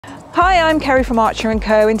Hi, I'm Kerry from Archer &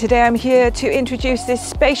 Co, and today I'm here to introduce this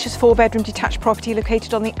spacious 4-bedroom detached property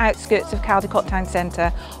located on the outskirts of Caldicot town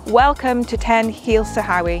centre. Welcome to 10 Heol,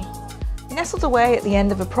 Sirhowy. Nestled away at the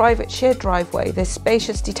end of a private shared driveway, this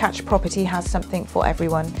spacious detached property has something for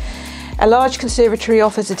everyone. A large conservatory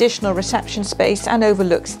offers additional reception space and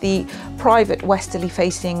overlooks the private westerly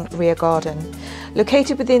facing rear garden.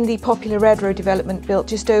 Located within the popular Red Road development built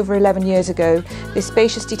just over 11 years ago, this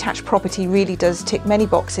spacious detached property really does tick many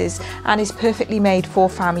boxes and is perfectly made for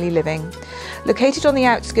family living. Located on the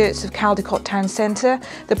outskirts of Caldicot town centre,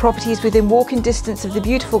 the property is within walking distance of the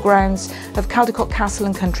beautiful grounds of Caldicot Castle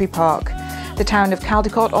and Country Park. The town of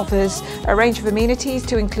Caldicot offers a range of amenities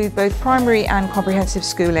to include both primary and comprehensive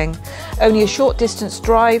schooling. Only a short distance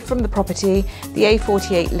drive from the property, the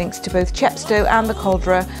A48 links to both Chepstow and the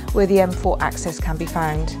Caldera, where the M4 access can be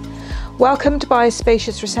found. Welcomed by a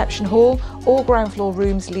spacious reception hall, all ground floor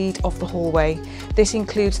rooms lead off the hallway. This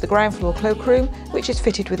includes the ground floor cloakroom, which is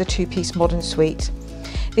fitted with a two-piece modern suite.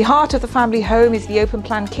 The heart of the family home is the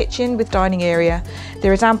open-plan kitchen with dining area.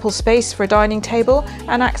 There is ample space for a dining table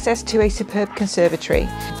and access to a superb conservatory.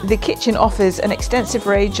 The kitchen offers an extensive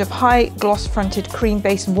range of high gloss-fronted cream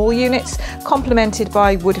basin wall units, complemented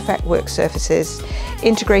by wood effect work surfaces.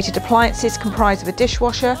 Integrated appliances comprise of a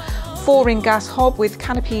dishwasher, 4-ring gas hob with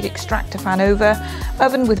canopied extractor fan over,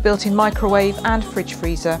 oven with built-in microwave and fridge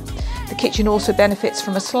freezer. The kitchen also benefits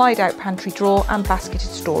from a slide-out pantry drawer and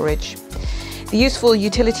basketed storage. The useful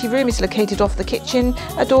utility room is located off the kitchen.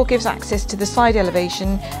 A door gives access to the side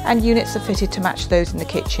elevation and units are fitted to match those in the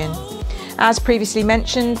kitchen. As previously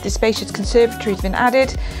mentioned, the spacious conservatory has been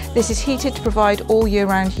added. This is heated to provide all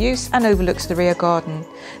year-round use and overlooks the rear garden.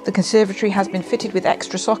 The conservatory has been fitted with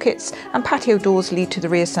extra sockets and patio doors lead to the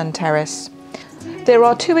rear sun terrace. There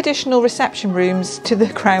are 2 additional reception rooms to the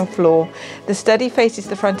ground floor. The study faces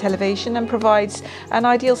the front elevation and provides an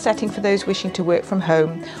ideal setting for those wishing to work from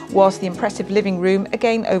home, whilst the impressive living room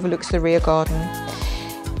again overlooks the rear garden.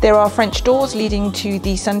 There are French doors leading to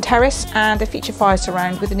the sun terrace and a feature fire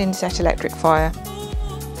surround with an inset electric fire.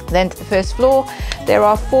 Then to the first floor, there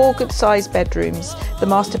are 4 good-sized bedrooms. The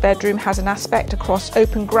master bedroom has an aspect across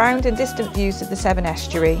open ground and distant views of the Severn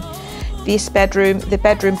estuary. The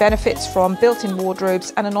bedroom benefits from built-in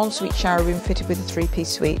wardrobes and an ensuite shower room fitted with a 3-piece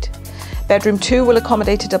suite. Bedroom 2 will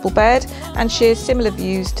accommodate a double bed and shares similar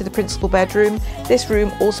views to the principal bedroom. This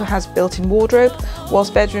room also has built-in wardrobe,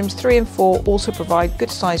 whilst bedrooms 3 and 4 also provide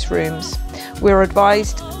good-sized rooms. We are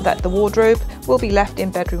advised that the wardrobe will be left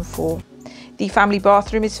in bedroom 4. The family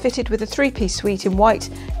bathroom is fitted with a 3-piece suite in white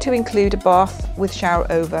to include a bath with shower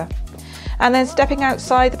over. And then stepping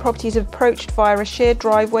outside, the property is approached via a shared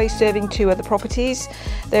driveway serving 2 other properties.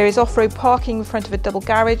 There is off-road parking in front of a double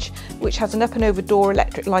garage, which has an up and over door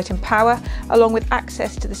electric light and power, along with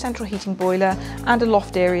access to the central heating boiler and a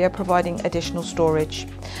loft area providing additional storage.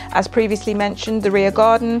 As previously mentioned, the rear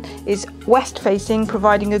garden is west facing,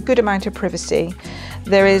 providing a good amount of privacy.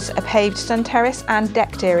 There is a paved sun terrace and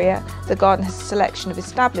decked area. The garden has a selection of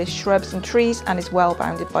established shrubs and trees and is well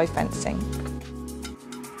bounded by fencing.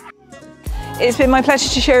 It's been my pleasure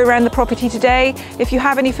to show you around the property today. If you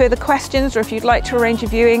have any further questions or if you'd like to arrange a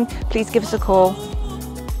viewing, please give us a call.